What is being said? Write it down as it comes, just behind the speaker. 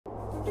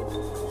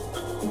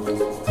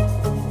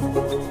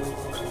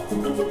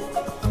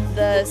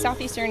The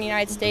southeastern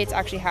United States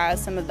actually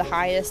has some of the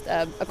highest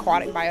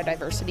aquatic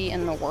biodiversity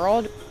in the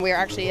world. We are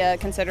actually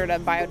considered a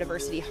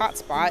biodiversity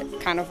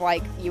hotspot, kind of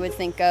like you would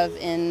think of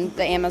in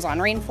the Amazon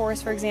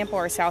rainforest, for example,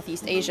 or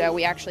Southeast Asia.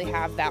 We actually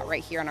have that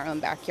right here in our own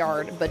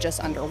backyard, but just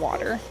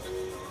underwater.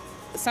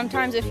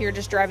 Sometimes if you're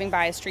just driving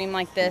by a stream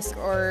like this,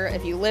 or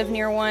if you live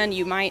near one,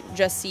 you might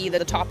just see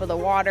the top of the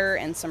water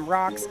and some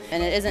rocks,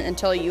 and it isn't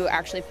until you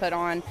actually put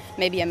on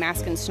maybe a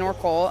mask and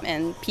snorkel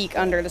and peek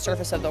under the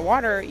surface of the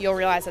water, you'll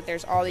realize that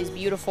there's all these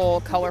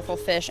beautiful, colorful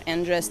fish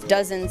and just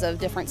dozens of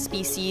different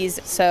species,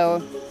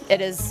 so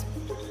it is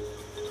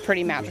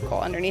pretty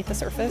magical underneath the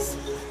surface.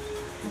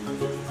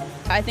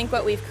 I think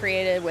what we've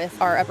created with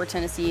our Upper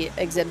Tennessee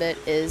exhibit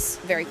is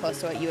very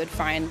close to what you would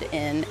find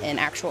in an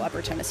actual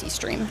Upper Tennessee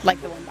stream,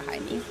 like the one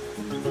behind me.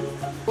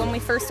 When we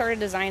first started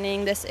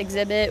designing this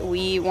exhibit,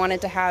 we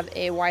wanted to have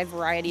a wide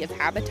variety of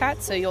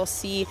habitats. So you'll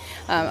see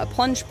a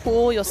plunge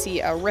pool, you'll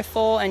see a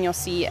riffle, and you'll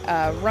see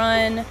a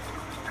run.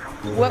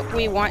 What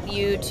we want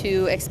you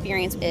to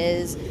experience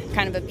is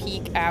kind of a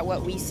peek at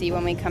what we see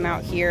when we come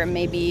out here and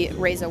maybe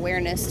raise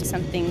awareness to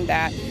something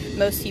that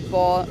most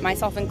people,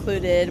 myself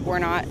included, were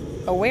not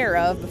aware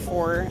of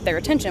before their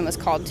attention was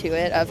called to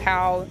it, of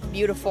how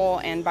beautiful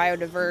and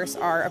biodiverse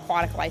our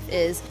aquatic life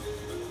is.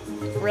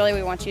 Really,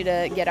 we want you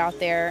to get out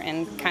there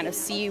and kind of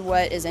see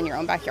what is in your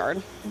own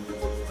backyard.